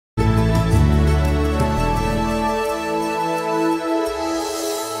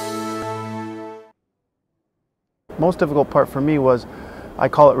most difficult part for me was, I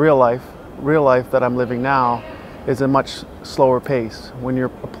call it real life. Real life that I'm living now is a much slower pace. When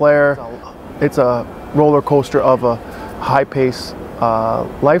you're a player, it's a roller coaster of a high-paced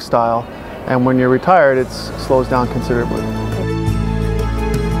lifestyle, and when you're retired, it slows down considerably.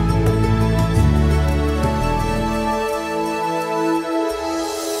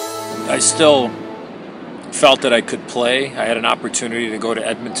 I still felt that I could play. I had an opportunity to go to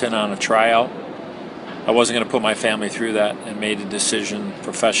Edmonton on a tryout. I wasn't going to put my family through that, and made a decision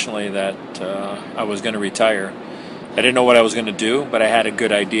professionally that I was going to retire. I didn't know what I was going to do, but I had a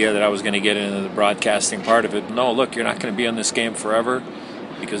good idea that I was going to get into the broadcasting part of it. No, look, you're not going to be in this game forever,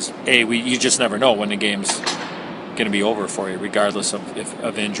 because you just never know when the game's going to be over for you, regardless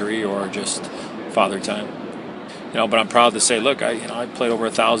of injury or just father time. But I'm proud to say, look, I played over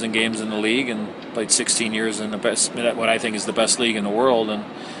 1,000 games in the league and played 16 years in the best, what I think is the best league in the world.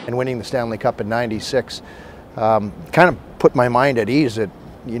 And winning the Stanley Cup in '96 kind of put my mind at ease that,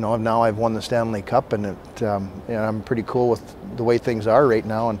 now I've won the Stanley Cup, and I'm pretty cool with the way things are right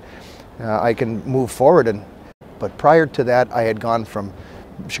now, and I can move forward. But prior to that, I had gone from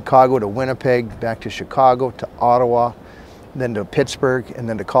Chicago to Winnipeg, back to Chicago to Ottawa, then to Pittsburgh, and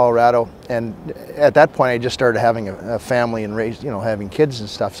then to Colorado. And at that point, I just started having a family and raised, having kids and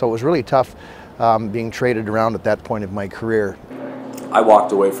stuff. So it was really tough being traded around at that point of my career. I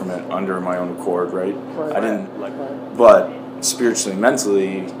walked away from it under my own accord, right? I didn't, but spiritually,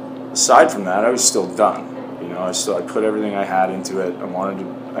 mentally, aside from that, I was still done. I put everything I had into it.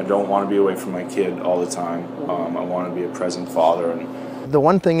 I don't want to be away from my kid all the time. I want to be a present father. And the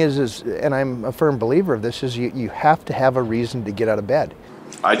one thing is, and I'm a firm believer of this, is you have to have a reason to get out of bed.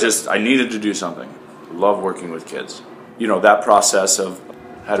 I needed to do something. I love working with kids. That process of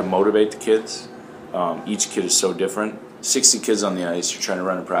how to motivate the kids. Each kid is so different. 60 kids on the ice, you're trying to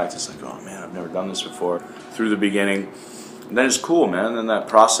run a practice, like, oh man, I've never done this before. Through the beginning, and then it's cool, man. Then that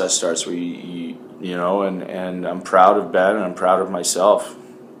process starts where and I'm proud of Ben, and I'm proud of myself.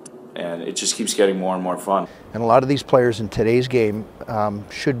 And it just keeps getting more and more fun. And a lot of these players in today's game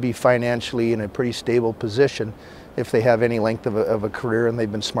should be financially in a pretty stable position if they have any length of a career and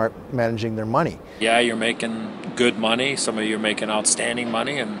they've been smart managing their money. Yeah, you're making good money. Some of you are making outstanding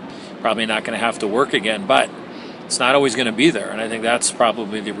money and probably not going to have to work again, but it's not always going to be there. And I think that's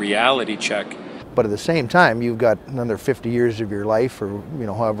probably the reality check. But at the same time, you've got another 50 years of your life, or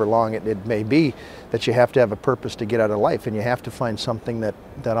however long it may be, that you have to have a purpose to get out of life, and you have to find something that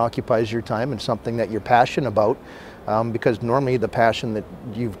occupies your time and something that you're passionate about, because normally the passion that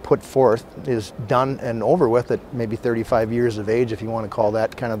you've put forth is done and over with at maybe 35 years of age, if you want to call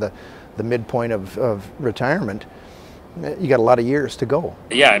that kind of the midpoint of retirement. You got a lot of years to go.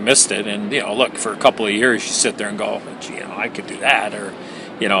 Yeah, I missed it, and look, for a couple of years you sit there and go, gee, I could do that, or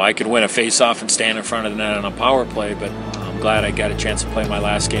I could win a face-off and stand in front of the net on a power play, but I'm glad I got a chance to play my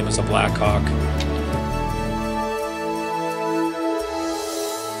last game as a Blackhawk.